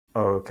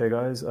Okay,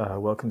 guys,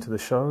 welcome to the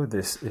show.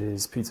 This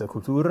is Pizza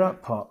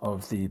Cultura, part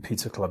of the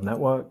Pizza Club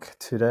Network.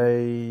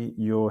 Today,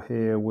 you're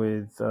here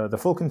with the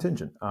full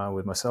contingent,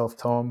 with myself,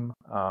 Tom,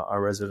 our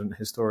resident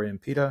historian,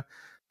 Peter,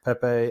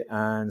 Pepe,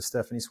 and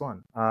Stephanie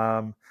Swan.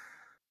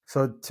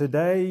 So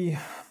today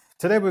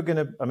we're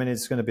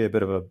it's going to be a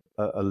bit of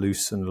a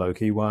loose and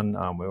low-key one.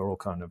 We're all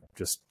kind of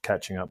just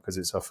catching up because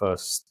it's our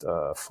first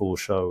full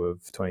show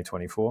of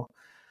 2024.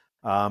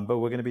 But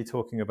we're going to be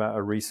talking about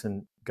a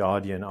recent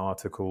Guardian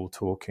article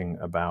talking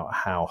about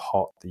how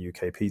hot the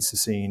UK pizza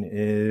scene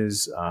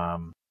is.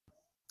 And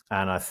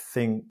I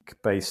think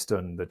based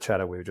on the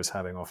chatter we were just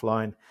having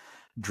offline,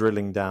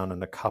 drilling down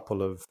on a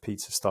couple of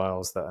pizza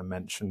styles that are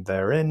mentioned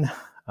therein.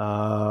 Okay,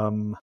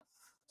 on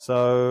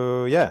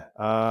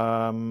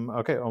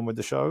with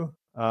the show.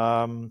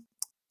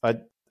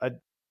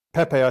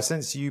 Pepe, I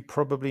sense you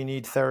probably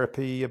need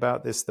therapy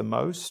about this the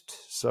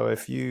most. So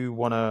if you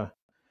want to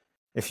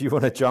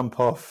jump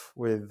off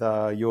with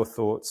your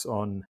thoughts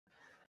on,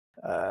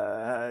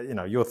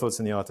 your thoughts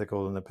in the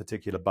article and the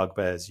particular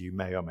bugbears you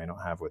may or may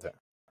not have with it.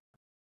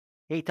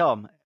 Hey,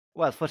 Tom.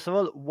 Well, first of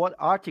all, what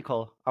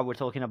article are we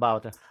talking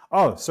about?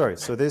 Oh, sorry.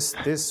 So this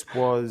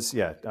was,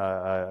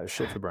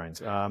 shit for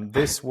brains.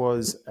 This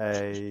was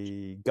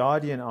a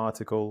Guardian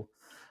article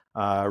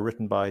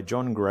written by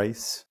John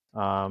Grace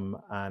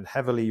and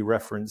heavily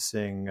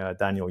referencing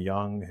Daniel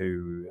Young,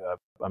 who,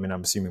 I'm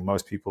assuming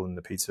most people in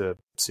the pizza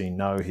scene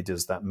know. He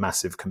does that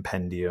massive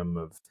compendium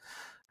of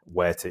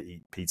where to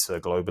eat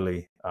pizza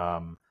globally.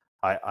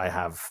 I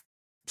have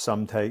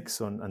some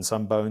takes on and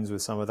some bones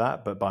with some of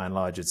that, but by and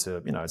large, it's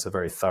a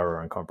very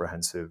thorough and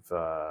comprehensive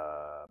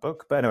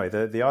book. But anyway,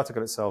 the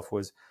article itself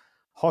was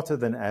hotter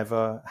than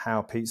ever: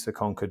 how pizza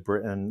conquered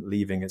Britain,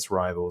 leaving its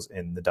rivals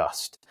in the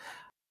dust.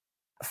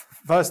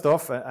 First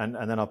off, and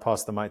then I'll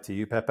pass the mic to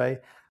you, Pepe.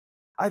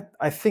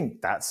 I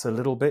think that's a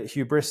little bit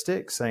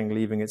hubristic, saying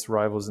leaving its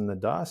rivals in the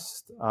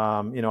dust.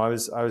 I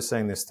was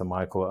saying this to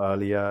Michael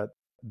earlier.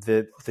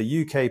 The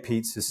UK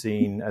pizza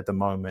scene at the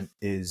moment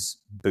is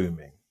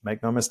booming.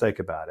 Make no mistake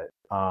about it.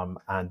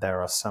 And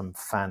there are some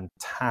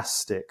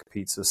fantastic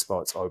pizza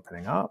spots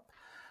opening up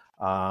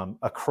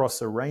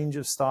across a range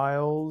of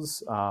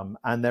styles.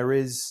 And there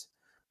is,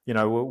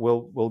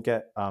 we'll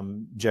get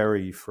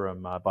Jerry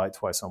from Bite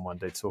Twice on one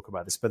day to talk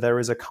about this, but there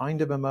is a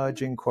kind of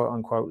emerging quote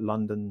unquote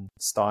London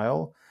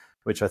style,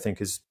 which I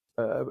think is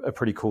a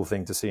pretty cool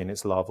thing to see in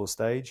its larval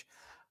stage.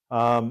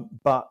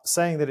 But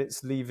saying that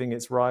it's leaving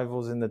its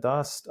rivals in the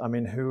dust,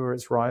 who are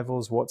its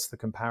rivals? What's the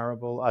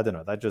comparable? I don't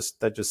know. That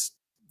just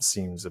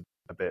seems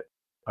a bit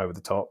over the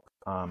top,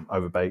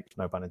 overbaked,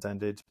 no pun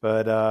intended.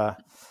 But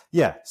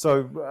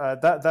so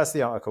that's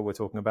the article we're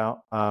talking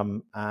about.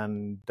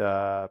 And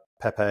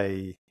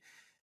Pepe,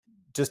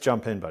 just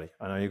jump in, buddy.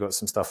 I know you got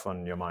some stuff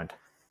on your mind.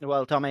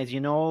 Well, Tom, as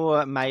you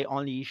know, my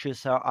only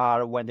issues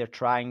are when they're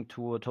trying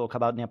to talk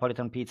about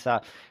Neapolitan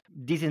pizza.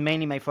 This is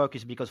mainly my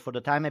focus because for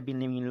the time I've been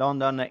living in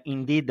London,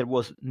 indeed, there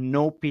was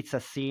no pizza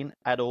scene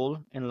at all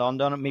in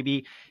London.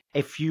 Maybe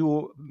a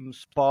few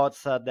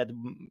spots that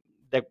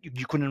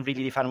you couldn't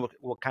really define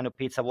what kind of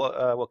pizza,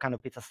 what kind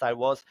of pizza style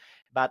was.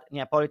 But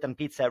Neapolitan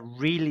pizza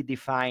really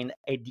defined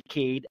a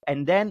decade.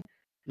 And then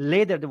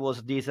later there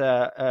was this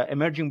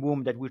emerging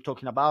boom that we're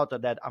talking about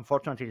that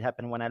unfortunately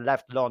happened when I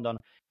left London.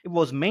 It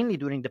was mainly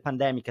during the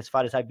pandemic, as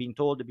far as I've been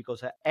told,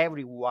 because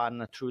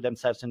everyone threw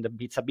themselves in the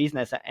pizza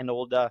business and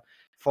all the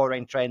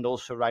foreign trend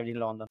also arrived in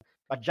London.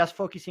 But just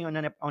focusing on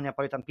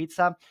Neapolitan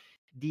pizza,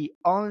 the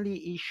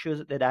only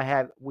issues that I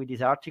have with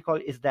this article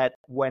is that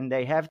when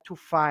they have to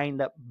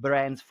find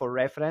brands for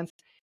reference,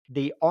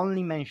 they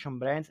only mention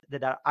brands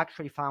that are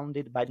actually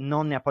founded by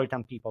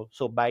non-Neapolitan people,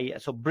 so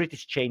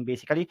British chain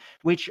basically,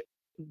 which,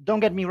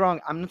 don't get me wrong,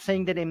 I'm not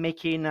saying that they're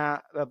making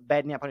a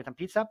bad Neapolitan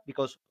pizza,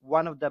 because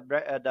one of the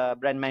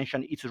brand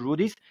mentioned is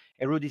Rudy's.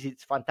 Rudy's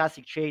is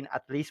fantastic chain.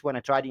 At least when I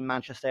tried in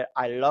Manchester,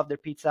 I love their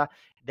pizza.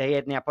 They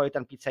had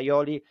Neapolitan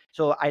pizzaioli,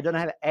 so I don't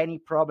have any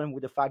problem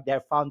with the fact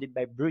they're founded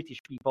by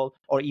British people,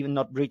 or even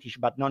not British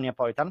but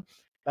non-Neapolitan.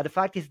 But the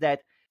fact is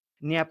that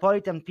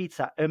Neapolitan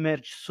pizza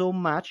emerged so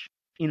much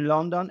in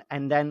London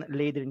and then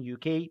later in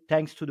UK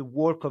thanks to the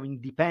work of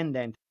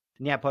independent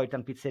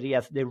Neapolitan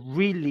pizzerias. They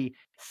really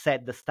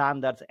set the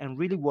standards and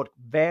really worked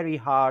very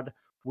hard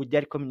with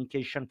their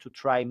communication to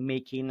try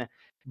making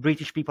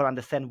British people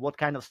understand what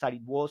kind of style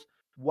it was,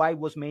 why it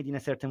was made in a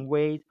certain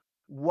way,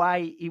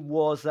 why it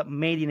was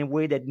made in a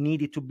way that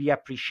needed to be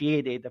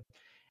appreciated.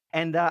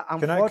 And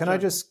can I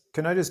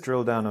just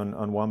drill down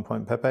on one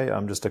point, Pepe?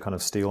 Just to kind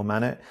of steel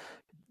man it.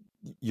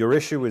 Your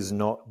issue is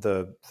not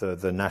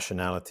the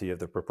nationality of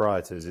the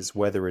proprietors; it's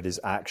whether it is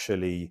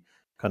actually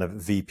kind of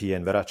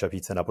VPN Verace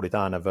Pizza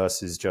Napolitana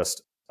versus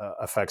just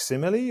a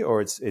facsimile,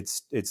 or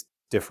it's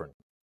different.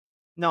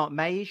 No,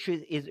 my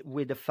issue is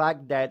with the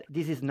fact that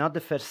this is not the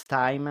first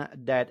time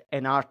that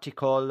an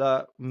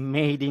article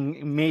made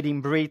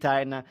in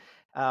Britain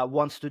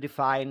wants to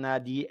define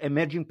the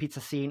emerging pizza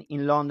scene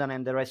in London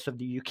and the rest of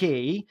the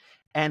UK.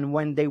 And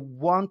when they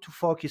want to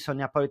focus on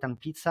Neapolitan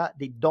pizza,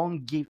 they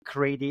don't give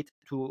credit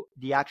to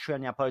the actual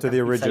Neapolitan to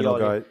the original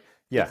guy.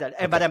 Yeah. Exactly.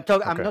 Okay. But I'm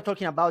Okay. not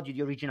talking about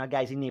the original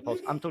guys in Naples.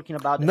 I'm talking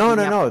about No,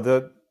 the no, Neap-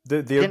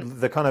 no.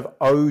 The kind of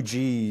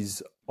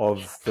OGs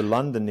of the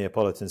London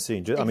Neapolitan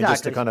scene. I mean,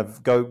 just to exactly. kind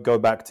of go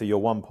back to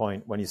your one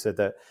point when you said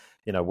that,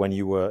 when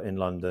you were in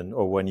London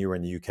or when you were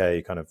in the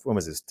UK, kind of, when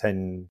was this,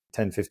 10,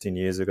 15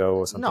 years ago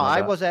or something No,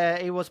 like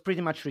that? it was pretty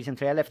much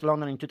recently. I left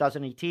London in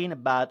 2018,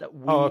 but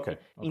Oh, okay.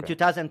 in Okay.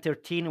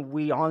 2013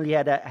 we only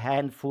had a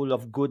handful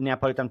of good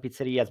Neapolitan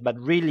pizzerias. But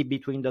really,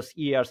 between those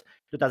years,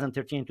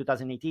 2013 and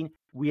 2018,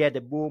 we had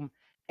a boom.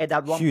 And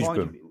at one Huge point,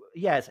 boom.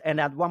 yes, and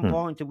at one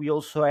point we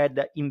also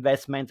had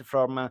investment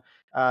from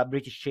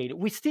British chain.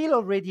 We still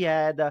already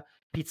had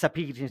Pizza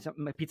Pilgrims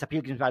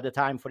at the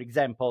time, for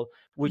example,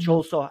 which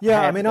also Yeah,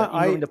 I helped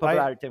mean, in the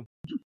popularity.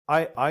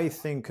 I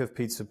think of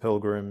Pizza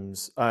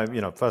Pilgrims.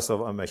 First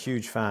of all, I'm a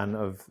huge fan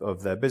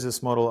of their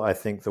business model. I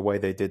think the way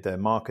they did their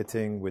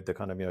marketing with the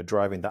kind of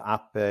driving the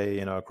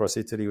appe across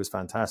Italy was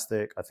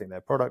fantastic. I think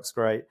their product's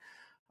great.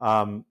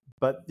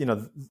 But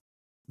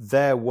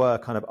there were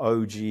kind of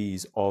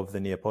OGs of the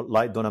Neapol,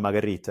 like Donna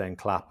Margherita in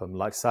Clapham,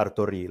 like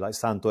Sartori, like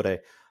Santore.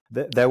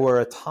 There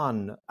were a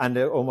ton, and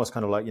they're almost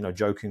kind of like,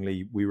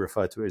 jokingly, we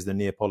refer to it as the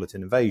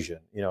Neapolitan invasion,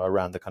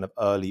 around the kind of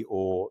early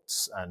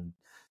aughts and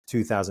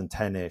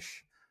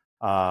 2010-ish,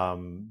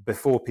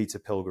 before Pizza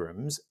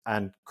Pilgrims.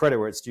 And credit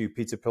where it's due,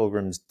 Pizza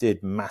Pilgrims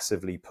did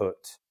massively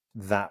put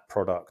that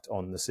product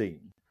on the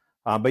scene.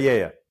 But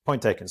yeah.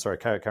 Point taken. Sorry,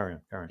 carry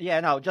on. Yeah,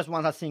 no, just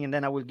one last thing, and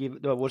then I will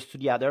give the words to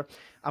the other.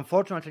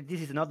 Unfortunately,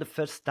 this is not the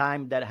first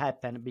time that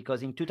happened,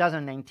 because in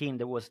 2019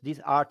 there was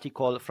this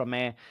article from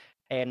a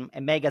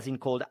magazine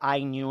called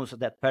iNews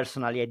that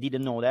personally I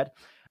didn't know that.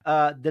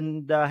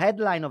 The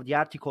headline of the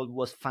article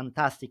was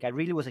fantastic. I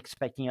really was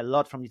expecting a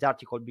lot from this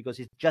article, because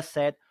it just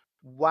said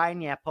why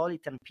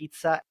Neapolitan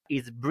pizza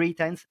is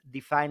Britain's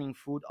defining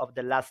food of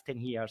the last 10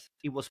 years.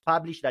 It was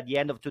published at the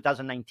end of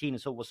 2019,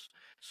 so it was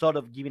sort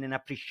of giving an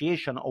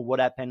appreciation of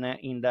what happened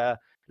in the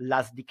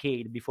last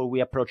decade before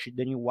we approached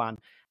the new one.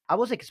 I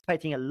was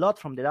expecting a lot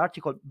from that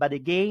article, but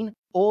again,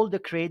 all the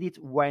credit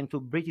went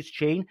to British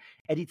chain,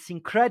 and it's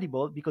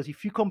incredible because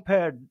if you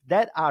compare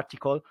that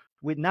article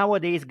with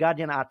nowadays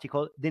Guardian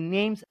article, the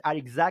names are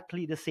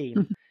exactly the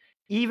same.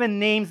 Even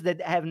names that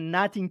have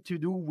nothing to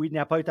do with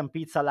Neapolitan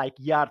pizza, like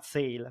yard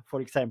sale,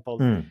 for example.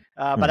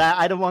 But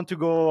I don't want to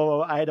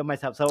go ahead of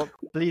myself. So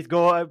please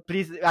go.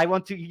 Please, I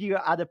want to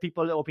hear other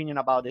people's opinion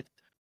about it.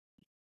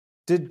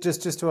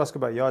 Just to ask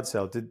about yard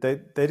sale, did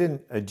they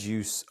didn't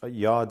adduce a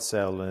yard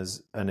sale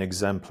as an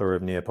exemplar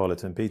of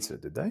Neapolitan pizza,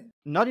 did they?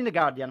 Not in the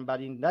Guardian,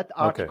 but in that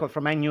article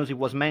from iNews, it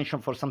was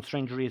mentioned for some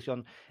strange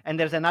reason. And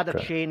there's another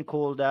chain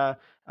called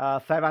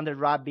 500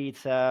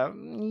 Rabbits.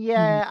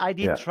 I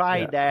did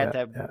try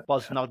that.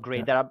 Was not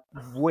great. There are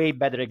way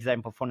better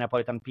examples for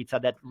Neapolitan pizza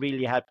that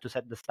really helped to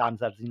set the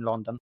standards in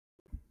London.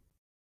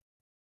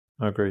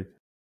 Agreed.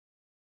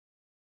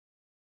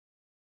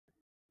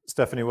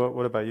 Stephanie,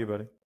 what about you,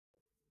 buddy?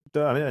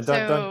 I mean,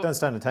 don't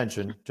stand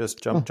attention.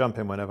 Just jump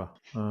in whenever.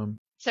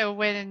 So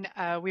when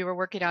we were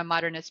working on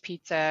Modernist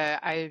Pizza,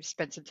 I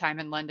spent some time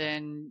in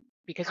London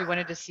because we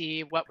wanted to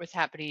see what was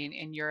happening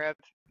in Europe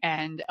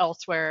and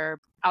elsewhere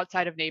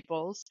outside of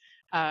Naples.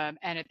 And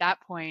at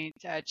that point,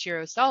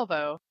 Ciro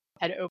Salvo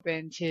had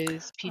opened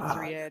his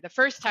pizzeria. The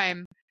first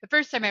time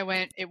I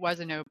went, it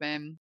wasn't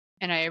open,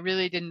 and I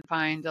really didn't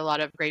find a lot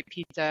of great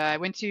pizza. I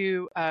went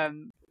to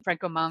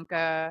Franco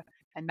Manca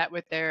and met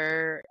with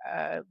their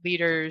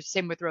leaders.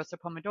 Same with Rosa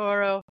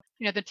Pomodoro,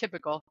 the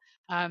typical.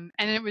 And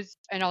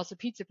also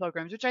Pizza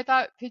Pilgrims, which I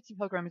thought Pizza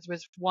Pilgrims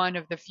was one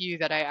of the few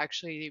that I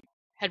actually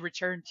had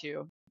returned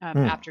to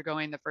after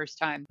going the first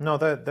time. No,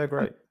 they're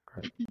great.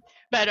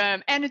 But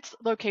and it's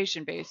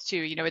location based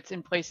too. It's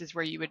in places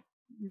where you would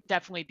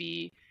definitely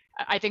be.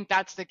 I think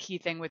that's the key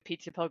thing with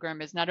Pizza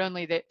Pilgrim is not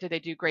only did they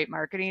do great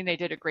marketing, they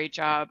did a great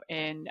job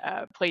in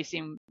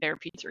placing their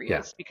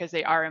pizzerias because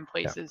they are in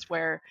places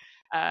where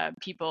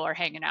people are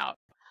hanging out.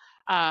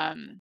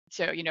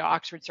 So,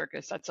 Oxford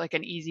Circus, that's like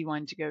an easy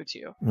one to go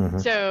to. Mm-hmm.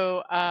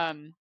 So,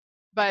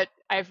 but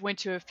I've went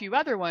to a few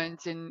other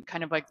ones in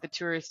kind of like the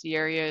touristy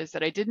areas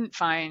that I didn't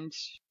find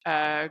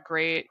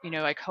great,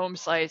 like Home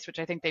Slice, which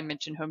I think they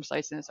mentioned Home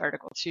Slice in this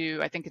article too.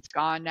 I think it's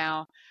gone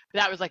now. But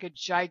that was like a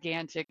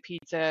gigantic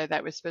pizza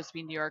that was supposed to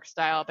be New York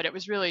style, but it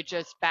was really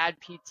just bad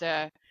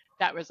pizza.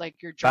 That was like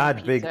your bad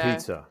pizza, big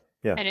pizza.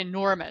 Yeah. And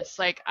enormous.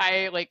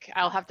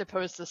 I'll have to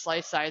post the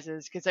slice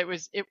sizes because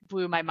it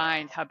blew my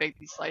mind how big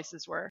these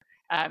slices were.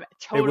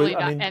 Totally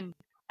not.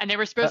 And they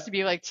were supposed to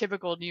be like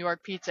typical New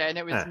York pizza, and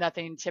it was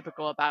nothing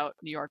typical about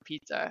New York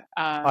pizza.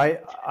 I'd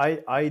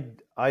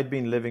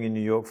been living in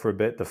New York for a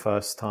bit the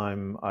first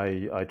time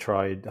I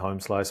tried Home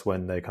Slice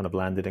when they kind of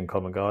landed in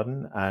Covent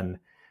Garden, and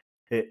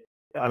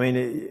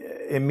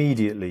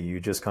immediately you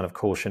just kind of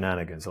call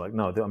shenanigans. Like,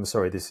 no, I'm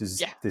sorry, this is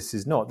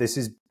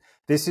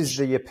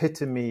the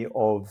epitome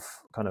of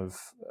kind of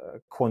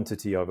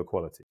quantity over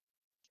quality.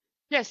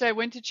 Yeah, so I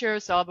went to Ciro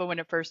Salvo when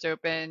it first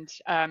opened.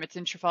 It's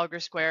in Trafalgar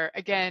Square.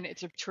 Again,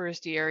 it's a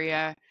touristy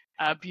area.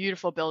 a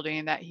beautiful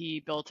building that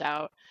he built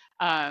out.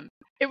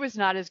 It was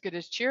not as good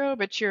as Ciro,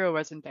 but Ciro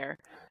wasn't there.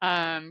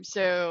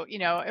 So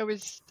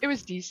it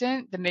was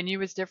decent. The menu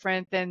was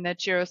different than the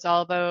Ciro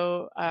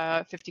Salvo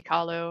 50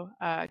 Calo,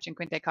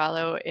 Cinquante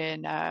Calo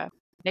in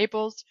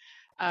Naples.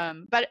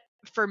 But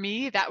for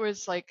me, that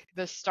was like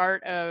the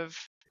start of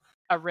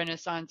a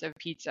renaissance of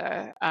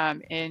pizza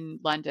in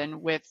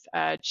London, with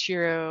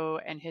Ciro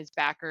and his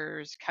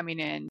backers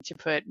coming in to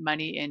put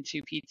money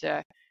into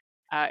pizza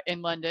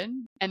in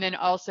London. And then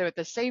also at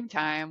the same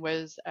time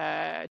was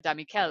Da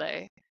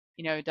Michele.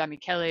 Da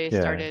Michele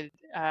Yeah. started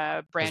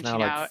There's branching now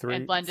like out,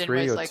 and London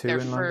three was or like two their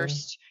in London.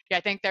 first. Yeah,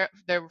 I think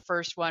their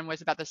first one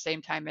was about the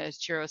same time as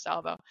Ciro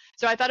Salvo.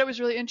 So I thought it was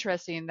really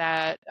interesting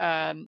that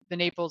the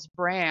Naples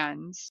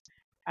brands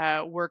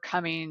were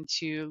coming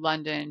to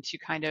London to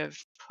kind of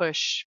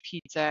push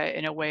pizza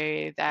in a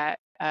way that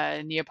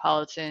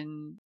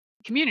Neapolitan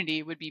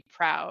community would be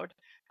proud,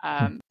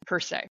 per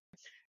se.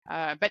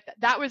 But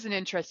that was an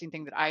interesting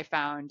thing that I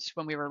found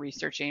when we were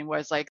researching,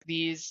 was like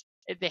they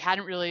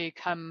hadn't really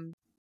come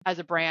as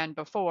a brand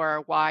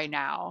before. Why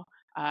now?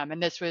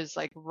 And this was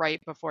like right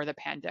before the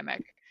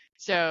pandemic.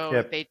 So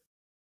Yep.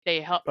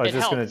 they helped. I was It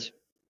helped.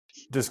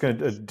 just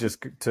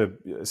to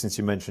since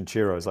you mentioned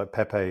Chiro's, like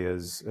Pepe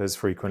has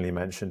frequently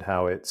mentioned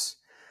how it's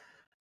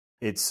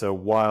a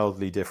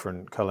wildly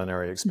different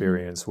culinary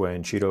experience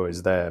when Chiro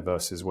is there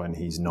versus when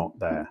he's not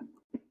there.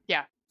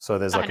 Yeah. So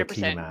there's like 100%. a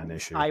key man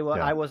issue. I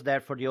was there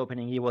for the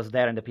opening. He was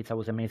there, and the pizza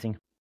was amazing.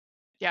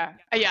 Yeah.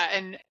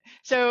 And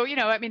so,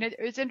 I mean,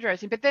 it's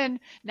interesting. But then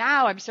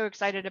now I'm so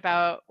excited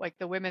about like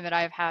the women that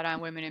I've had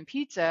on Women in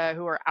Pizza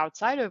who are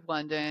outside of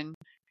London,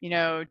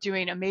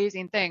 doing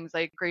amazing things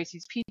like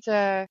Gracie's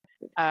Pizza.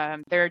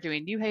 They're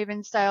doing New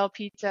Haven style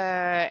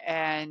pizza,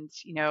 and,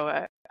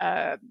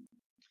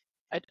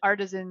 an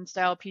artisan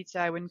style pizza.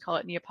 I wouldn't call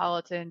it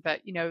Neapolitan, but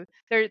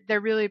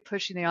they're really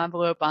pushing the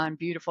envelope on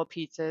beautiful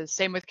pizzas.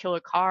 Same with Killer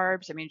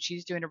Carbs. I mean,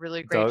 she's doing a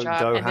really great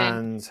job.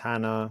 Dohans,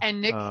 Hannah,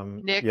 and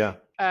Nick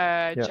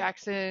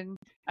Jackson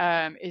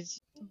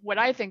is what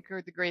I think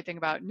are the great thing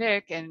about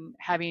Nick, and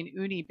having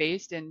Uni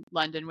based in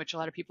London, which a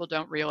lot of people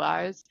don't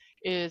realize,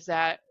 is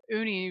that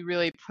Uni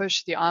really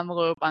pushed the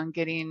envelope on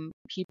getting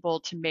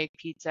people to make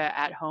pizza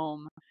at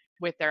home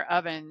with their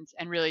ovens,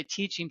 and really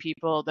teaching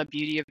people the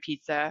beauty of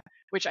pizza,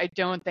 which I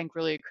don't think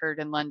really occurred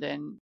in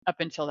London up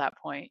until that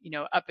point,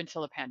 up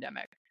until the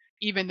pandemic,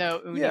 even though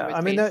Uni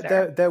was based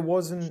there. There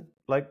wasn't,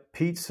 like,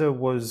 pizza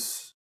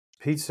was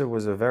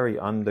a very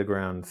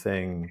underground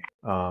thing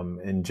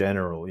in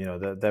general.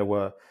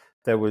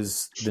 There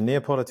was the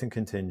Neapolitan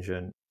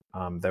contingent,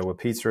 there were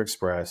Pizza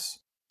Express,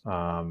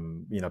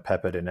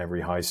 peppered in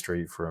every high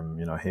street from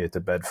here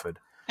to Bedford,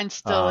 and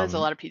still is a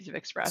lot of Pizza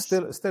Express.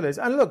 Still is.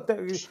 And look,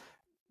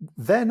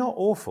 they're not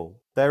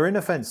awful. They're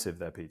inoffensive,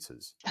 their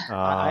pizzas.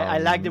 I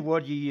like the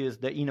word you use,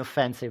 the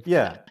inoffensive.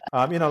 Yeah.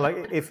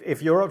 Like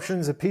if your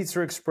options are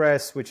Pizza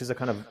Express, which is a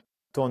kind of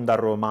Tonda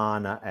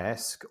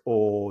Romana-esque,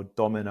 or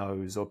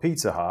Domino's or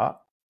Pizza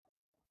Hut,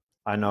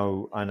 I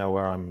know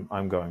where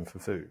I'm going for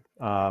food.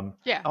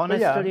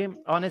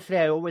 Honestly,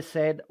 I always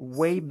said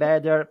way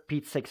better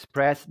Pizza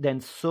Express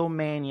than so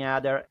many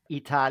other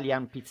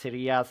Italian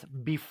pizzerias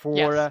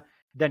before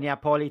the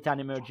Neapolitan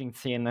emerging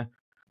scene.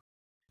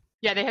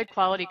 Yeah, they had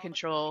quality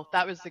control.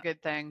 That was the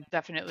good thing,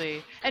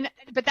 definitely.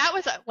 But that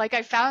was like,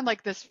 I found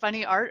like this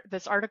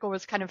article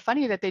was kind of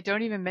funny that they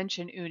don't even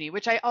mention Uni,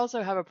 which I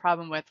also have a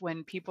problem with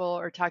when people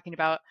are talking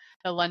about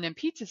the London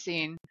pizza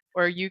scene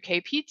or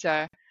UK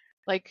pizza.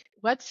 Like,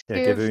 let's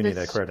give Uni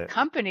this credit.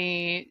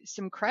 company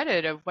some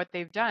credit of what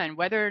they've done.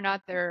 Whether or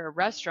not they're a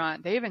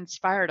restaurant, they've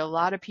inspired a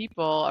lot of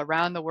people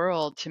around the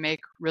world to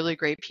make really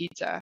great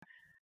pizza,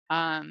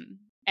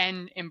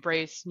 and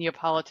embrace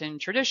Neapolitan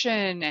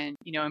tradition, and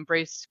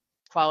embrace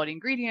quality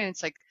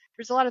ingredients. Like,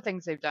 there's a lot of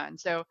things they've done.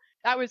 So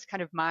that was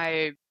kind of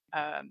my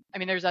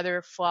there's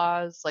other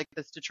flaws, like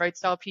this Detroit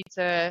style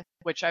pizza,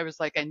 which I was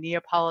like, a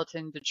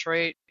Neapolitan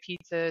Detroit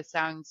pizza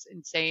sounds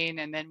insane.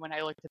 And then when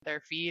I looked at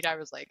their feed, I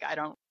was like, I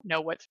don't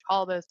know what to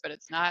call this, but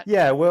it's not.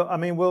 Yeah, well, I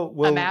mean, we'll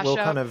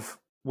kind of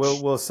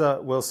we'll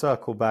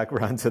circle back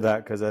around to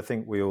that, because I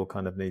think we all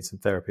kind of need some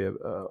therapy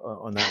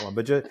on that one.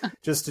 But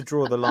just to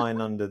draw the line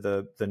under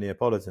the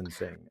Neapolitan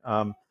thing.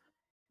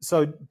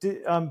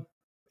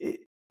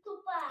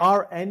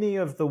 Are any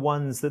of the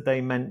ones that they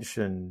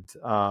mentioned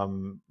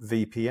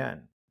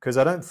VPN? Because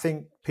I don't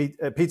think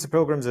Pizza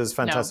Pilgrims, as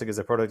fantastic as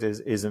a product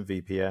isn't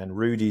VPN.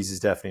 Rudy's is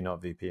definitely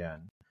not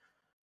VPN.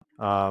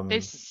 They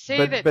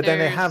say but then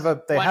they have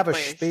a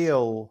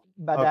spiel.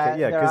 But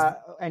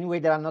anyway,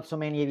 there are not so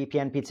many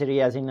AVPN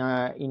pizzerias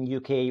in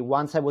UK.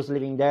 Once I was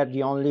living there,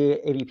 the only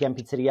AVPN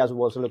pizzerias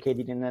was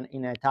located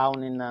in a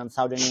town in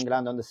southern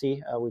England on the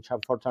sea, which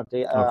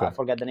unfortunately I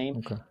forget the name.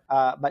 Okay.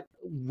 But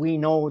we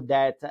know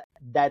that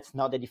that's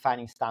not the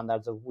defining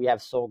standards we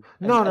have. So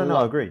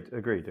no, agreed.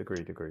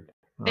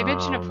 They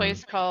mentioned a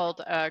place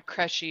called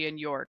Creshy in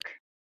York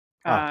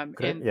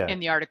in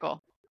the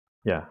article.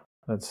 Yeah,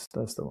 that's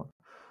the one.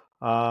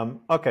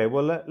 Okay,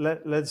 well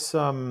let's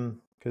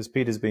because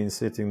Peter's been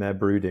sitting there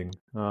brooding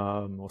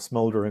or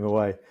smoldering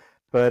away.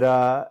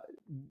 But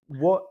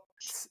what?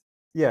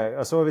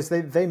 Yeah. So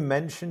obviously they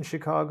mention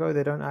Chicago.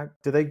 They don't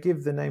act. Do they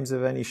give the names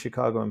of any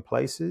Chicagoan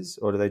places,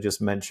 or do they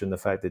just mention the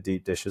fact that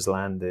deep dish has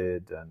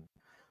landed? And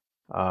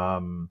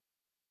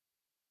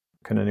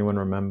can anyone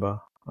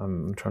remember?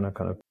 I'm trying to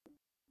kind of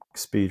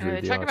speed read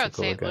They the talk about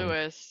article St. again.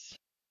 Louis.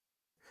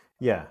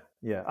 Yeah,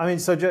 yeah. I mean,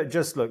 so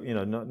just look,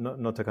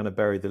 not to kind of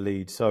bury the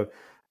lead. So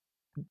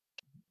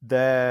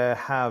there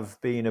have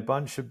been a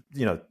bunch of,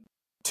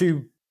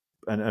 two,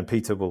 and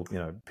Peter will,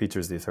 Peter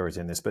is the authority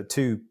in this, but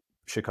two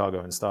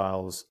Chicagoan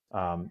styles,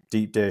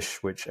 deep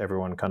dish, which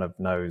everyone kind of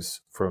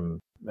knows from,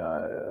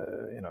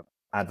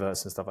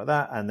 adverts and stuff like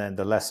that, and then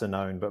the lesser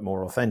known but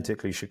more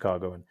authentically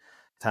Chicagoan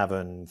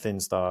tavern thin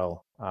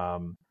style.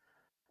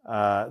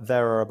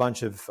 There are a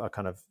bunch of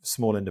kind of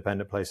small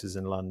independent places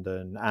in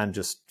London and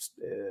just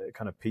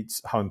kind of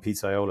home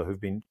pizzaiola who've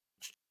been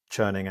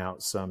churning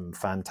out some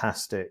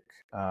fantastic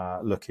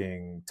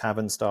looking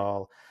tavern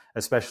style,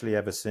 especially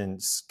ever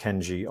since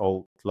Kenji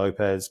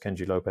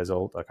Lopez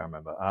Alt, I can't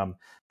remember,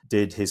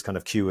 did his kind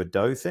of cured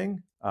dough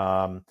thing.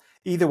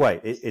 Either way,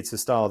 it's a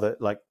style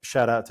that, like,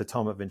 shout out to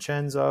Tom at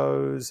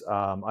Vincenzo's.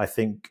 I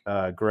think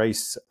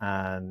Grace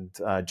and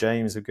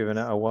James have given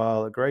it a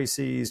whirl at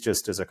Gracie's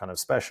just as a kind of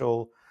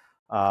special.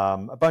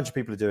 A bunch of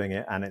people are doing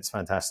it, and it's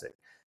fantastic.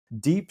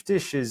 Deep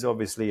dish is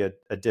obviously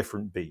a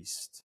different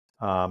beast.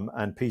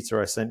 And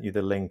Peter, I sent you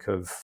the link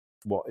of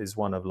what is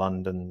one of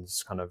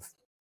London's kind of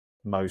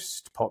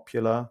most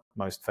popular,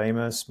 most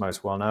famous,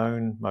 most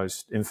well-known,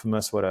 most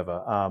infamous,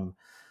 whatever,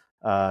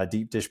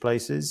 deep dish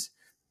places.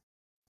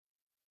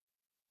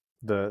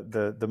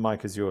 The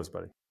mic is yours,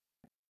 buddy.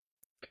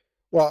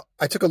 Well,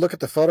 I took a look at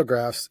the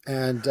photographs,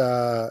 and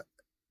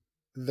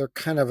they're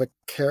kind of a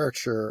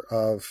caricature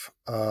of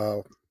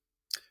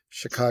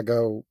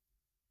Chicago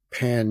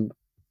pan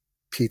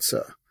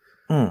pizza.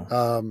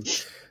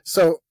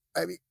 So,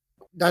 I mean,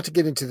 not to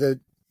get into the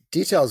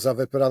details of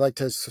it, but I like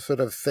to sort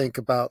of think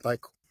about,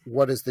 like,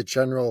 what is the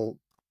general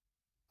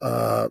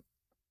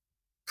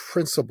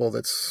principle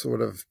that's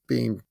sort of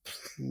being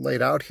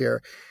laid out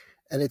here.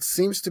 And it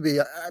seems to be,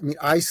 I mean,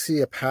 I see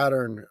a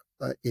pattern,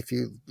 if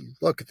you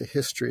look at the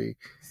history,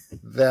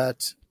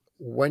 that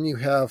when you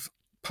have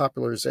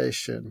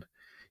popularization,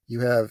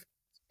 you have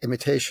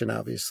imitation,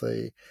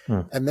 obviously.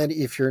 And then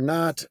if you're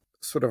not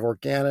sort of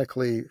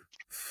organically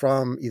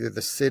from either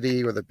the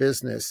city or the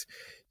business,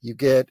 you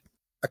get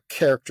a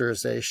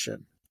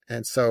characterization.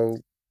 And so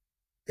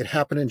it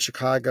happened in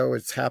Chicago,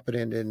 it's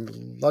happening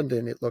in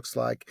London, it looks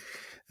like,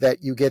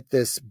 that you get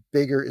this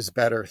bigger is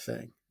better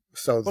thing.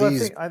 So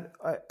these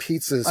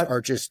pizzas are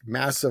just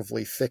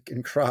massively thick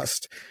in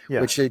crust,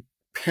 which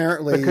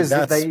apparently because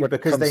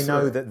they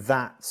know that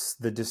that's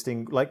the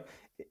distinct. Like,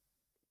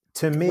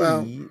 to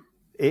me,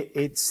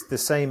 it's the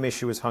same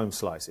issue as home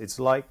slice. It's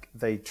like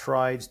they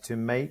tried to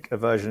make a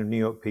version of New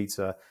York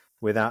pizza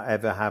without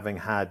ever having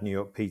had New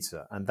York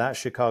pizza, and that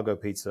Chicago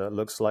pizza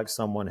looks like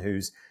someone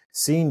who's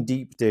seen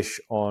deep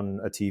dish on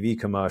a TV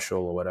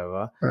commercial or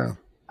whatever.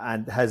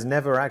 And has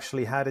never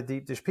actually had a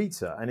deep dish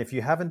pizza. And if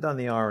you haven't done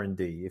the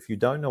R&D, if you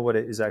don't know what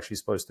it is actually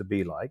supposed to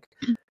be like,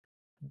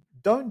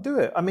 don't do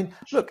it. I mean,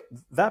 look,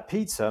 that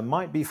pizza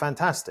might be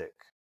fantastic.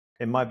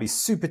 It might be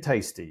super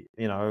tasty.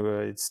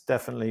 It's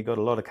definitely got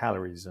a lot of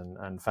calories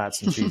and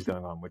fats and cheese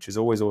going on, which is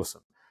always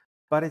awesome.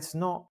 But it's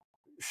not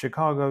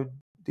Chicago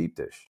deep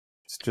dish.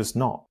 It's just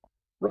not.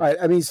 Right.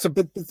 I mean, so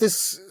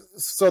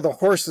the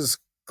horse has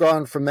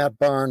gone from that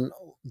barn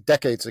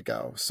decades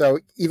ago. So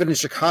even in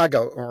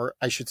Chicago, or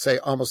I should say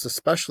almost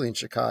especially in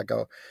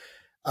Chicago,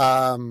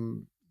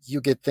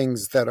 you get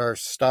things that are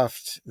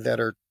stuffed that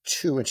are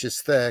 2 inches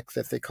thick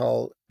that they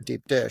call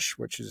deep dish,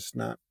 which is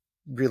not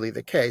really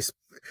the case.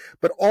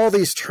 But all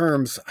these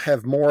terms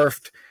have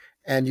morphed,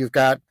 and you've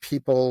got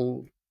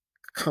people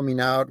coming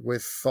out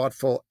with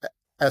thoughtful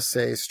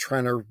essays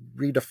trying to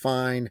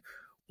redefine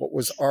what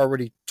was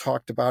already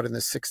talked about in the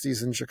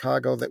 60s in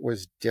Chicago that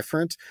was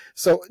different.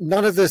 So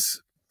none of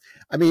this,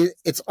 I mean,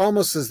 it's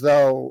almost as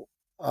though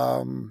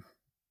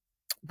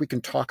we can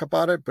talk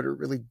about it, but it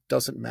really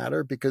doesn't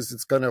matter because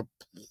it's going to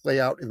play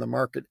out in the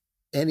market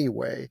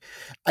anyway.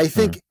 I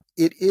think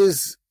it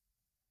is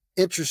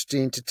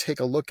interesting to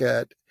take a look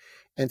at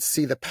and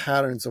see the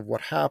patterns of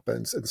what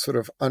happens and sort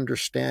of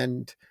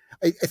understand.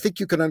 I think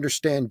you can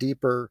understand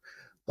deeper,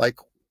 like,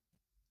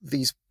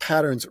 these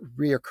patterns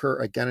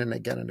reoccur again and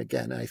again and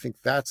again. And I think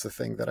that's the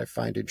thing that I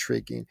find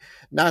intriguing.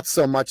 Not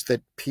so much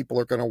that people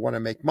are going to want to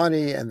make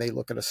money and they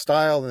look at a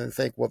style and they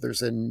think, well,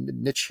 there's a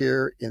niche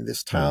here in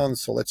this town,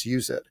 so let's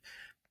use it.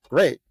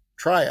 Great,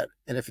 try it.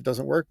 And if it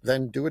doesn't work,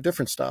 then do a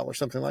different style or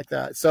something like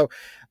that. So,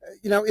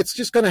 it's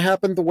just going to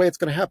happen the way it's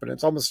going to happen.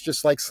 It's almost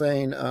just like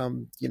saying,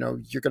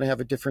 you're going to have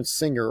a different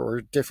singer or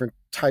a different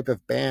type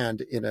of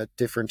band in a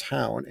different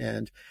town.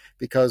 And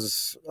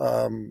because,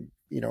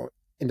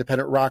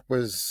 independent rock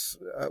was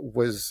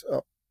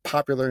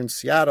popular in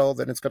Seattle,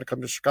 then it's going to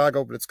come to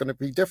Chicago, but it's going to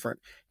be different.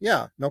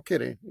 Yeah, no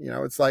kidding.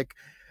 It's like,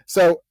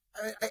 so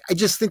I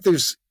just think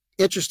there's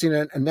interesting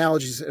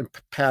analogies and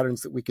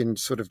patterns that we can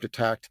sort of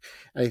detect.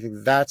 And I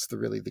think that's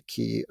really the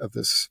key of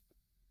this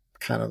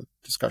kind of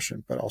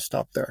discussion, but I'll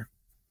stop there.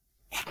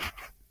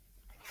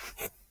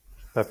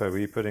 Pepe, were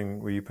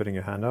you putting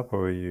your hand up, or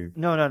were you?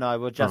 No. I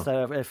was just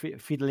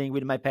fiddling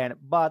with my pen.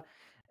 But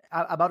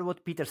about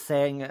what Peter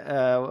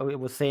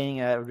was saying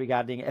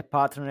regarding a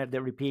partner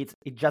that repeats,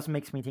 it just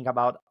makes me think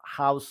about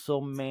how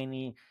so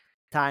many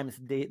times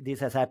this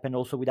has happened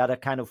also with other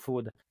kind of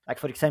food, like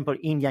for example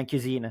Indian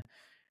cuisine,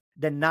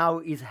 that now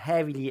is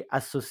heavily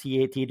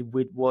associated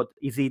with what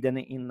is eaten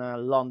in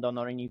London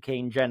or in UK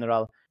in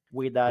general,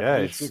 with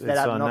dishes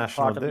that are not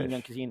part of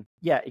Indian cuisine.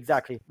 Yeah,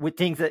 exactly. With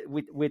things that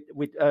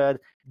with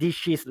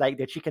dishes like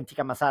the chicken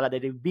tikka masala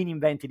that have been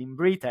invented in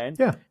Britain,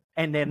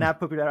 and they're now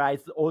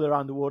popularized all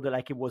around the world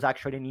like it was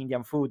actually an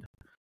Indian food.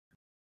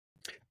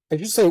 I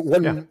just say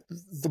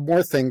the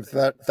more thing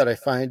that I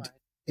find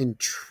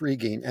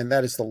intriguing, and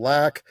that is the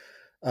lack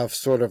of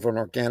sort of an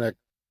organic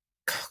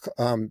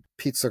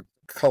pizza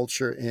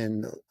culture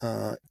in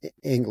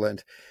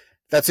England.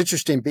 That's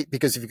interesting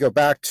because if you go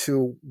back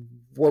to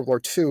World War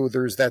II,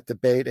 there's that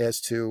debate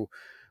as to,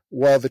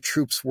 well, the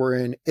troops were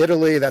in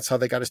Italy, that's how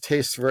they got a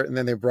taste for it, and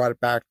then they brought it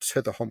back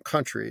to the home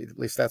country. At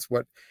least that's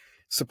what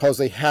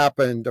supposedly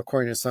happened,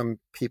 according to some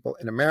people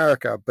in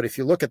America. But if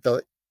you look at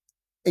the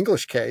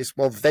English case,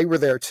 well, they were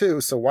there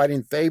too, so why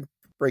didn't they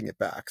bring it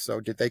back?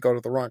 So did they go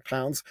to the wrong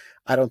towns?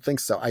 I don't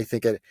think so. I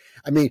think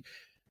we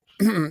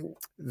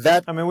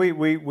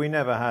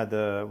never had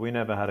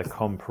a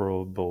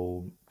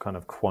comparable kind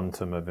of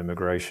quantum of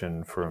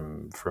immigration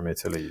from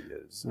Italy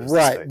as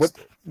right.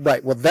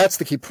 Well, that's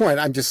the key point.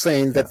 I'm just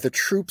saying that the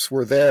troops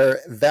were there.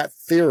 That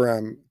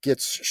theorem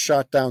gets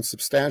shot down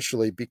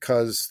substantially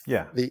because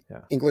the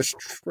English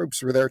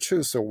troops were there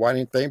too. So why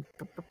didn't they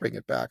bring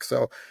it back?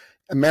 So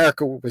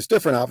America was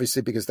different,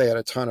 obviously, because they had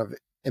a ton of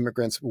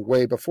immigrants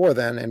way before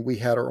then, and we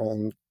had our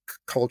own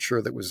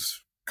culture that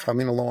was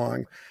coming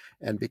along.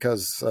 And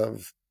because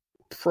of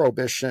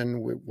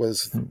prohibition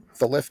was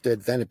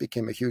lifted, then it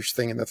became a huge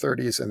thing in the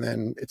 30s, and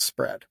then it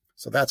spread.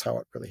 So that's how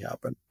it really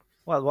happened.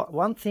 Well,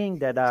 one thing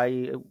that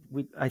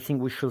I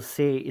think we should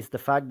say is the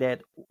fact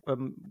that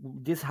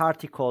this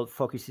article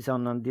focuses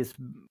on this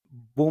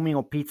booming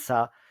of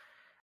pizza,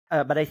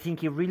 but I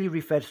think it really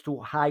refers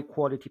to high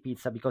quality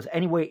pizza, because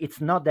anyway,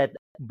 it's not that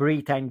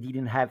Britain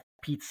didn't have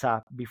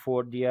pizza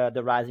before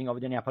the rising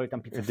of the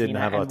Neapolitan pizza scene. It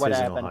didn't have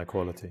artisanal high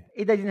quality.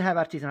 It didn't have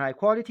artisanal high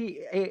quality.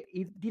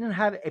 It didn't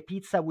have a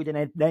pizza with an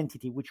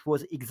identity, which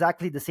was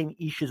exactly the same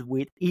issues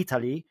with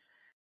Italy,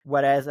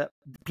 whereas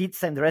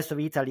pizza in the rest of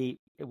Italy,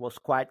 it was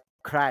quite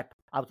crap.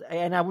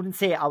 And I wouldn't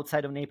say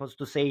outside of Naples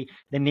to say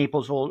that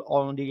Naples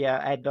only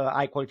had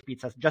high quality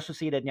pizzas, just to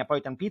say that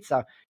Neapolitan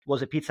pizza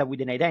was a pizza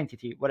with an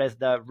identity, whereas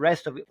the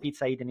rest of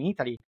pizza eaten in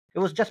Italy, it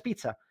was just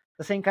pizza.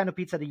 The same kind of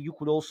pizza that you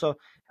could also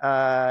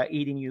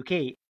eat in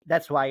UK.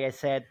 That's why I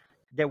said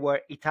there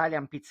were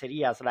Italian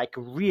pizzerias, like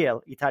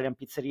real Italian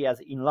pizzerias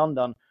in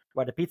London,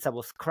 where the pizza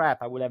was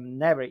crap. I would have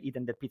never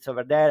eaten the pizza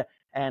over there,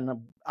 and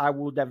I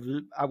would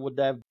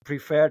have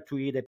preferred to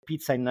eat a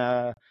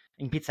pizza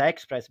in Pizza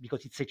Express,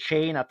 because it's a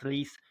chain, at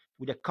least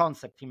with a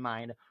concept in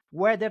mind.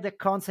 Whether the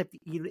concept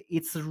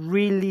it's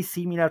really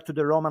similar to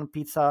the Roman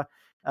pizza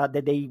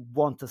that they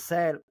want to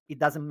sell, it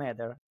doesn't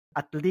matter.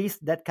 At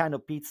least that kind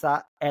of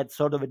pizza had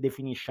sort of a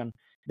definition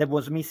that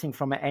was missing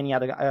from any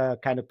other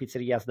kind of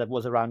pizzerias that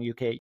was around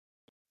UK.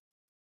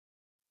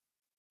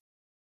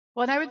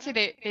 Well, and I would say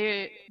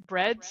the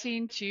bread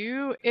scene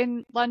too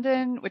in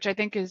London, which I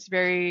think is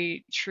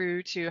very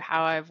true to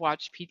how I've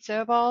watched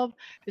pizza evolve,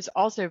 is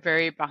also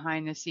very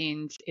behind the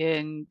scenes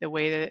in the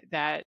way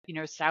that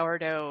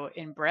sourdough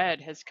in bread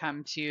has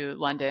come to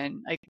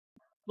London. Like,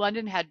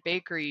 London had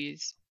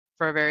bakeries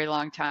for a very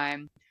long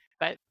time,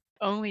 but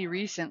only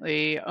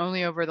recently,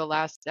 only over the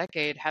last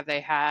decade, have they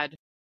had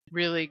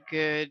really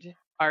good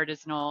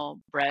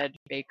artisanal bread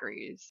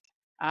bakeries.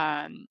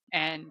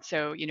 And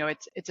so,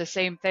 it's the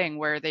same thing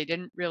where they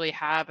didn't really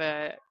have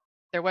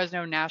there was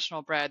no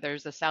national bread.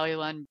 There's the Sally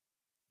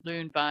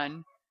Loon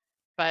bun,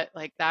 but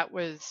like that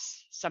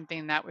was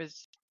something that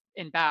was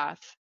in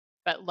Bath.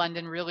 But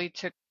London really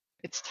took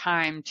its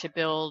time to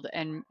build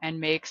and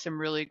make some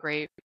really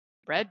great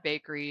bread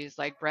bakeries,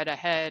 like Bread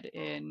Ahead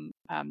in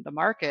the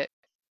market.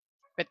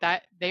 But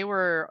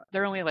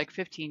they're only like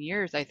 15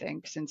 years, I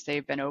think, since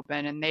they've been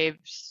open, and they've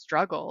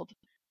struggled.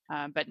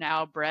 But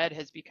now bread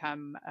has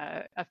become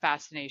a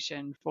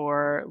fascination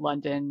for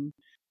London,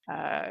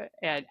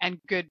 and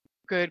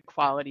good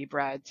quality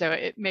bread. So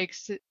it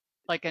makes it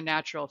like a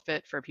natural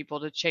fit for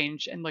people to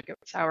change and look at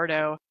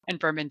sourdough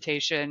and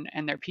fermentation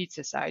and their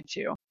pizza side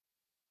too.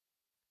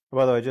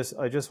 By the way,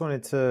 I just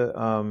wanted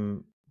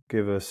to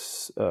give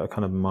us a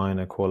kind of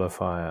minor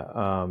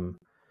qualifier.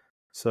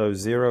 So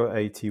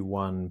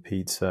 081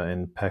 Pizza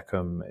in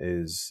Peckham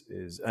is,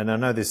 and I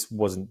know this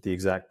wasn't the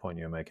exact point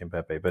you were making,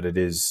 Pepe, but it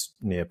is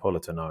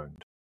Neapolitan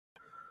owned.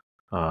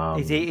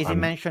 Is it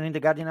mentioned in the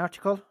Guardian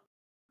article?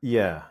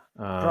 Yeah.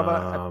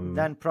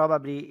 Then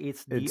probably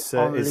it's the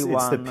only one.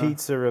 It's the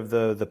pizza of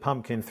the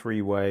pumpkin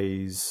three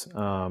ways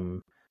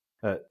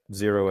at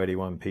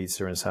 081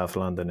 Pizza in South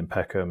London in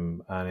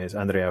Peckham, and it's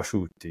Andrea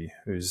Asciutti,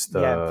 who's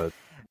the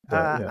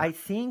But I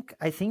think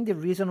the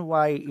reason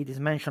why it is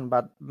mentioned,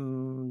 but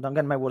don't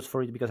get my words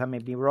for it because I may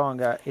be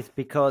wrong, is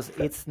because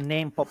its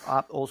name pop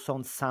up also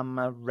on some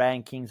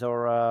rankings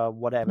or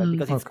whatever.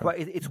 Because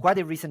it's quite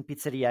a recent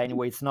pizzeria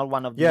anyway. It's not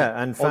one of the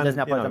oldest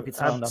Neapolitan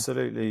pizza in London.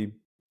 Absolutely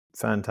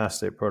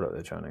fantastic product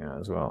they're churning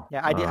out as well. Yeah,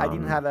 I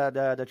didn't have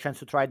the chance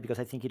to try it because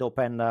I think it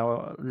opened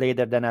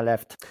later than I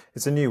left.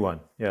 It's a new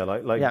one, yeah.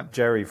 Like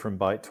Jerry from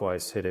Bite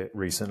Twice hit it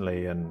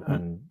recently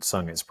and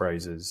sung its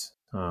praises.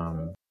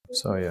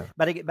 So yeah.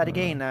 But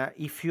again,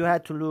 if you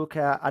had to look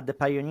at the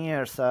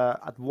pioneers,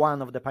 at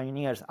one of the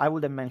pioneers, I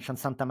would have mentioned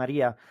Santa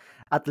Maria.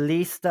 At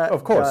least,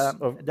 of course,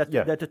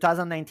 the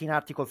 2019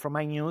 article from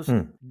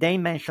iNews, they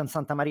mentioned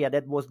Santa Maria.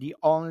 That was the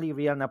only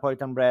real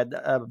Neapolitan brand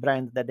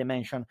that they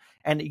mentioned.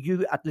 And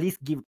you at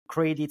least give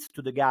credits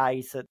to the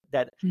guys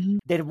that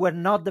they were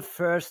not the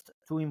first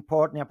to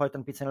import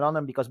Neapolitan pizza in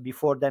London, because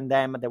before them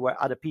there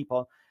were other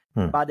people.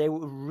 But they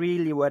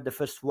really were the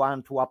first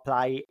one to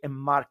apply a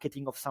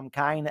marketing of some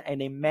kind,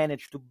 and they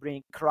managed to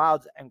bring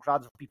crowds and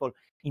crowds of people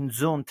in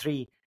Zone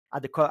 3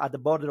 at the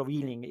border of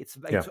Ealing. It's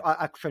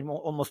actually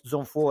almost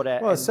Zone 4.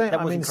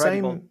 Well,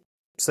 incredible.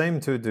 Same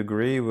to a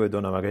degree with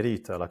Donna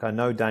Margherita. Like, I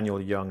know Daniel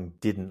Young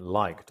didn't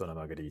like Donna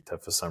Margherita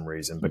for some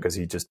reason because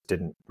he just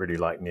didn't really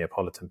like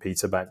Neapolitan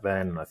pizza back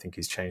then, and I think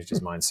he's changed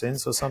his mind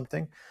since or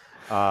something.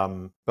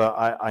 But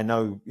I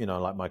know,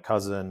 like my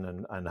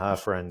cousin and her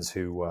friends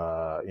who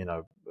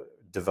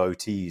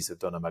devotees of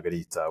Donna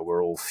Margherita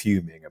were all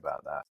fuming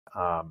about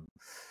that.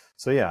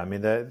 So yeah, I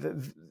mean,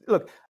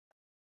 look,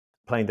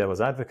 playing devil's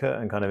advocate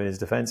and kind of in his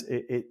defense,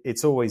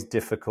 it's always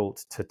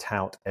difficult to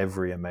tout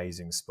every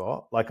amazing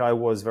spot. Like, I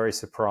was very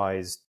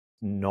surprised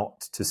not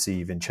to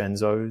see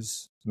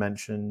Vincenzo's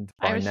mentioned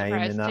by name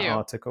in that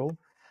article,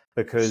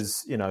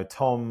 because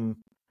Tom,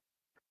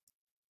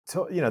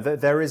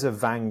 there is a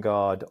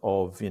vanguard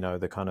of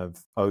the kind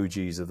of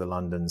OGs of the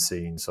London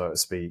scene, so to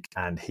speak,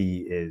 and he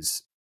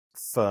is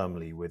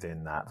firmly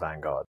within that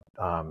vanguard,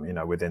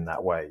 within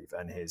that wave,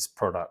 and his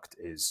product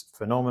is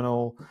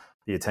phenomenal.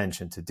 The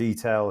attention to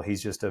detail,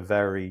 he's just a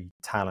very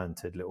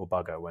talented little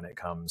bugger when it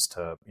comes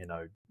to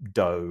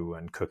dough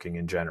and cooking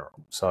in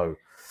general. So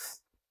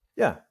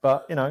yeah,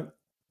 but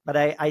But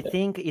I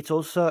think it's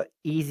also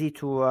easy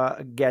to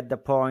get the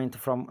point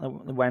from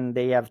when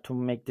they have to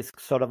make this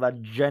sort of a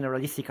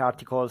generalistic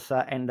articles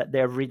and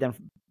they're written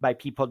by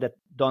people that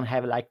don't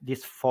have like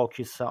this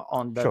focus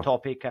on the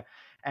topic.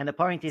 And the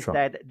point is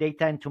that they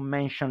tend to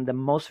mention the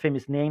most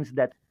famous names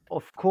that,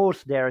 of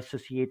course, they're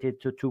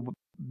associated to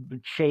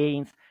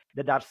chains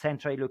that are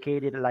centrally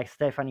located, like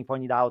Stephanie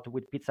pointed out,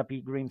 with Pizza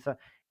Pilgrims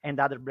and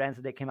other brands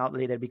that came out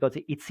later, because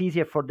it's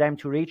easier for them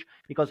to reach,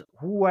 because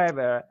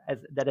whoever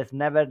that has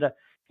never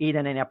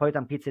eaten a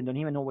Neapolitan pizza and don't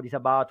even know what it's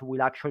about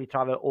will actually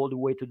travel all the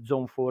way to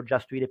Zone 4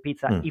 just to eat a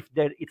pizza if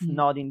it's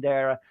not in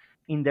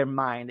their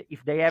mind.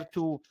 If they have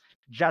to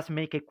just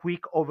make a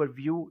quick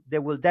overview, they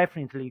will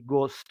definitely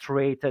go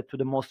straight to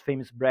the most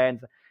famous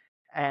brands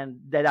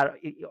and that are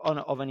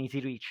of an easy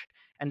reach.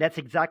 And that's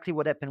exactly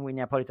what happened with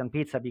Neapolitan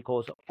pizza,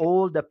 because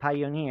all the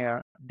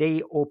pioneer,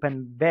 they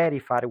opened very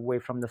far away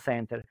from the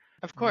center.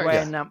 Of course.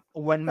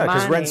 When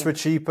because rents were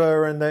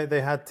cheaper and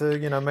they had to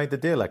make the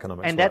deal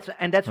economics.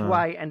 And that's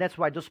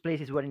why those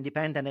places were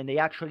independent and they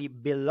actually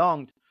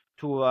belonged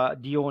to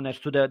the owners,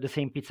 to the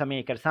same pizza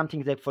maker.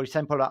 Something that, for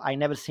example, I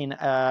never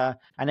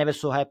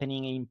saw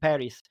happening in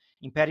Paris.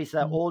 In Paris,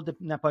 all the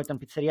Neapolitan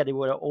pizzeria, they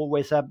were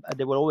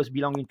always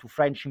belonging to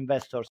French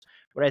investors,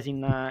 whereas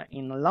in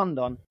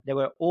London they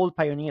were all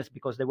pioneers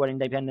because they were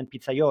independent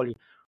pizzaioli.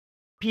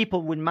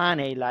 People with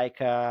money, like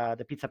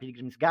the Pizza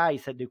Pilgrims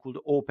guys, said they could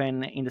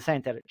open in the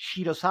center.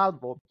 Ciro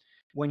Salvo,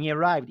 when he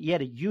arrived, he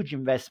had a huge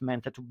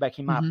investment to back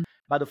him up.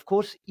 But of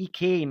course, he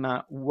came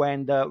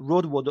when the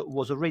road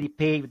was already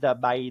paved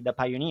by the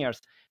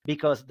pioneers,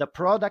 because the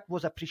product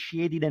was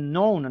appreciated and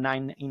known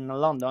in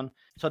London.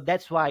 So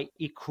that's why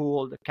he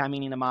could come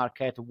in the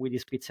market with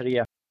his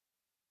pizzeria.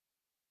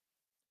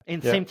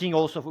 And same thing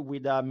also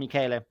with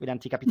Michele, with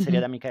Antica Pizzeria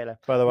da Michele.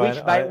 By the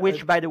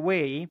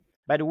way,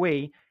 by the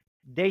way,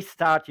 they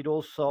started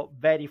also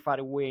very far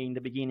away in the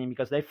beginning,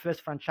 because their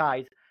first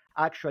franchise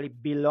actually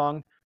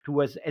belonged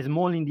to a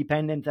small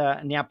independent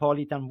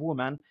Neapolitan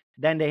woman.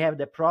 Then they have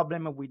the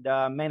problem with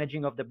the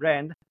managing of the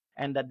brand,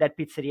 and that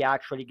pizzeria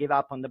actually gave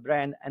up on the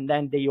brand, and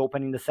then they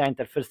opened in the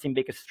center, first in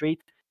Baker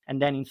Street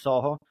and then in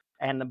Soho.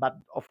 But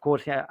of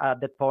course, at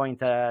that point,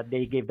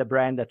 they gave the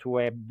brand to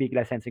a big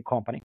licensing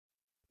company.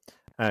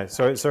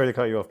 Sorry to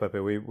cut you off, Pepe.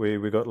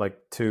 We got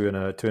like two and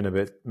a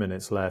bit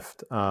minutes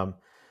left.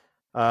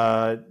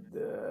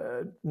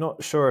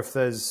 Not sure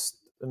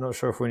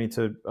if we need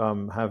to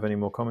have any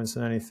more comments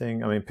on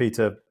anything. I mean,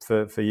 Peter,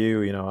 for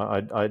you,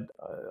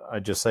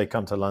 I'd just say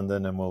come to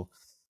London and we'll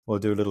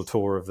do a little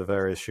tour of the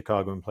various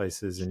Chicagoan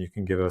places, and you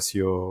can give us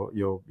your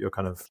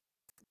kind of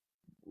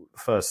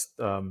first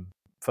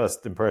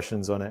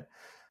impressions on it.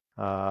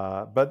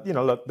 But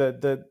look,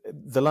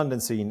 the London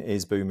scene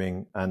is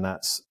booming, and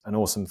that's an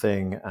awesome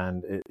thing,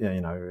 and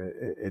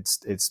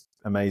it's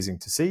amazing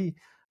to see.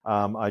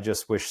 I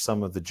just wish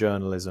some of the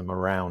journalism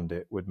around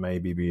it would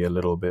maybe be a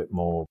little bit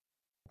more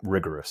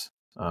rigorous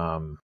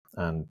and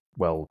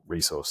well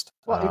resourced.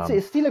 Well,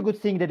 it's still a good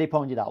thing that they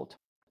pointed out.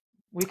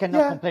 We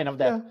cannot complain of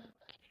that. Yeah.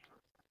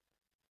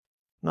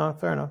 No,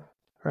 fair enough.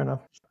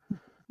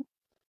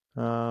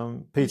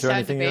 Peter,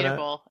 anything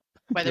debatable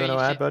whether you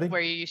add, buddy?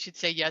 where you should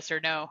say yes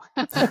or no.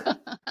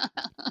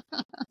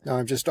 No,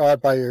 I'm just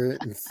awed by your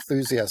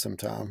enthusiasm,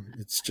 Tom.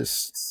 It's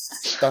just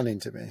stunning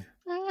to me.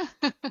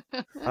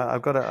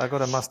 I've got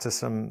to muster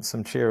some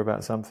cheer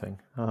about something.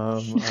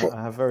 I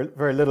have very,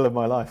 very little of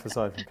my life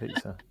aside from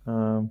pizza.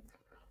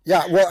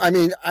 Yeah, well, I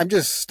mean, I'm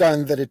just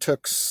stunned that it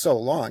took so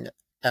long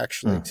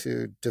actually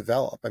to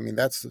develop. I mean,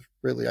 that's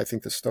really, I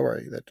think, the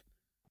story. That,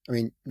 I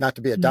mean, not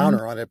to be a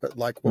downer on it, but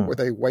like, what were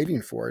they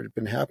waiting for? It had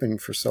been happening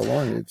for so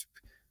long.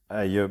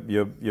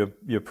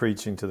 You're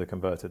preaching to the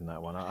converted in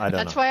that one. I don't know.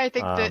 That's why I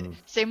think that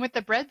same with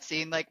the bread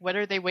scene. Like, what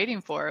are they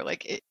waiting for?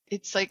 Like,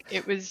 it's like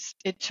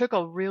it took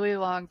a really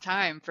long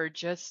time for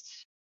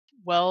just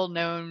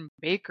well-known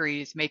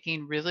bakeries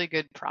making really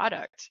good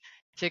product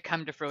to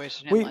come to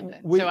fruition in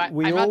London. So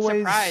I'm not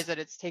surprised that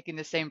it's taking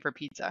the same for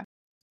pizza.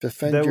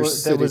 Defend your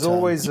city. There was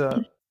always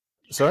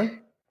sorry?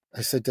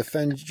 I said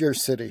defend your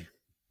city.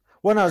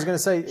 Well, no, I was going to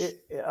say,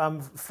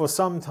 for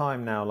some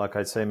time now, like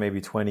I'd say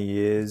maybe 20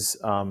 years,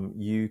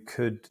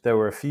 there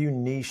were a few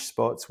niche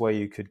spots where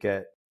you could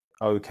get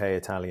okay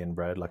Italian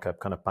bread, like a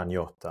kind of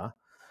pagnotta.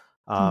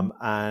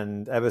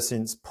 And ever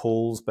since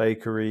Paul's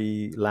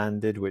Bakery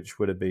landed, which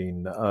would have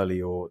been the early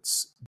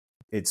aughts,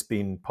 it's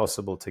been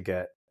possible to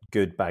get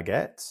good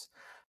baguettes.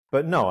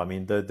 But no, I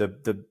mean,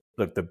 the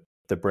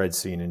bread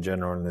scene in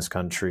general in this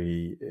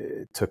country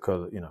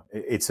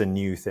it's a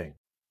new thing.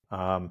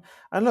 And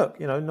look,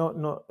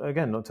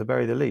 not to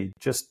bury the lead,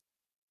 just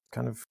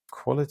kind of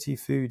quality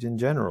food in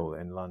general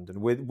in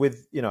London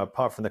with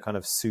apart from the kind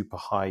of super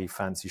high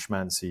fancy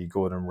schmancy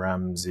Gordon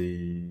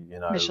Ramsay,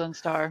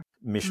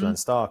 Michelin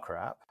star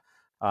crap,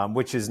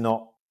 which is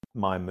not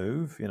my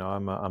move.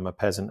 I'm a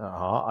peasant at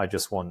heart. I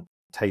just want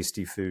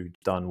tasty food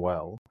done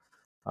well.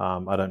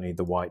 I don't need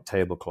the white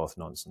tablecloth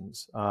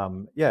nonsense.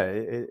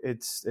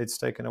 It's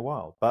taken a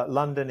while, but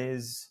London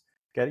is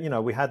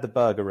we had the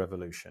burger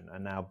revolution,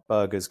 and now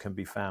burgers can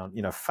be found,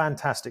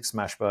 fantastic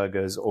smash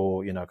burgers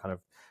or, kind of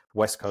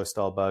West Coast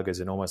style burgers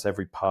in almost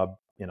every pub,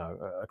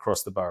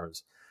 across the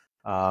boroughs.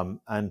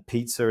 And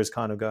pizza is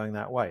kind of going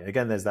that way.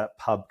 Again, there's that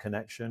pub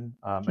connection.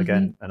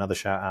 Again, another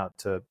shout out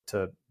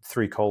to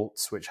Three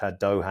Colts, which had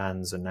dough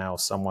hands, and now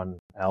someone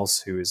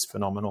else who is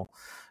phenomenal.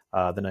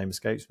 The name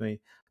escapes me.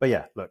 But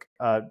yeah, look,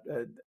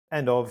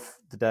 end of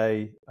the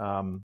day,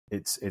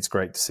 it's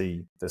great to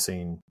see the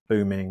scene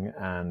booming,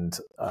 and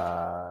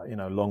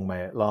long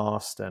may it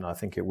last. And I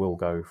think it will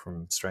go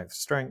from strength to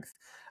strength.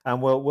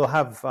 And we'll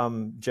have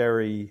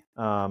Jerry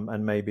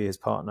and maybe his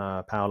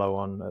partner Paolo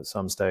on at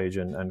some stage,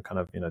 and kind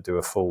of do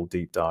a full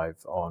deep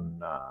dive on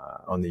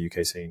the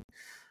UK scene.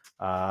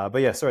 But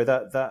yeah, sorry,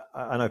 that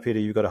I know, Peter,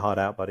 you've got a hard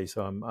out, buddy.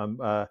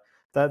 So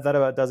that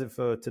about does it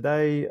for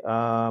today.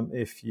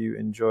 If you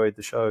enjoyed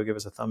the show, give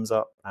us a thumbs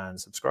up and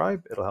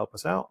subscribe. It'll help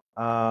us out.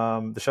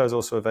 The show is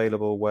also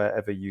available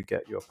wherever you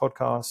get your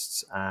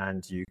podcasts,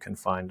 and you can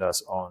find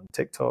us on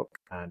TikTok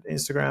and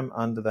Instagram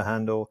under the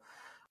handle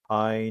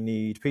I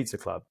Need Pizza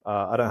Club.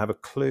 I don't have a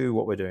clue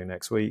what we're doing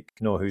next week,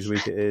 nor whose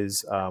week it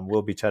is.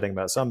 We'll be chatting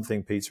about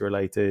something pizza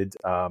related.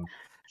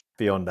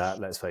 Beyond that,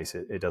 let's face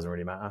it, it doesn't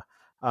really matter.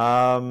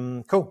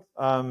 Cool.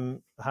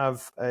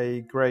 Have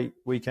a great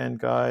weekend,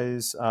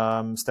 guys.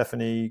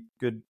 Stephanie,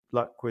 good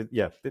luck with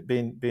be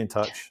in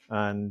touch.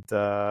 And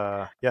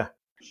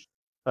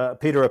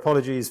Peter,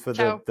 apologies for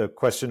the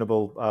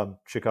questionable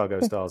Chicago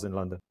stars in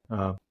London.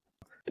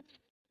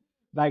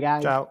 Bye,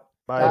 guys. Ciao.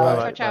 Bye. Ciao.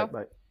 Bye. Ciao.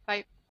 Bye. Bye.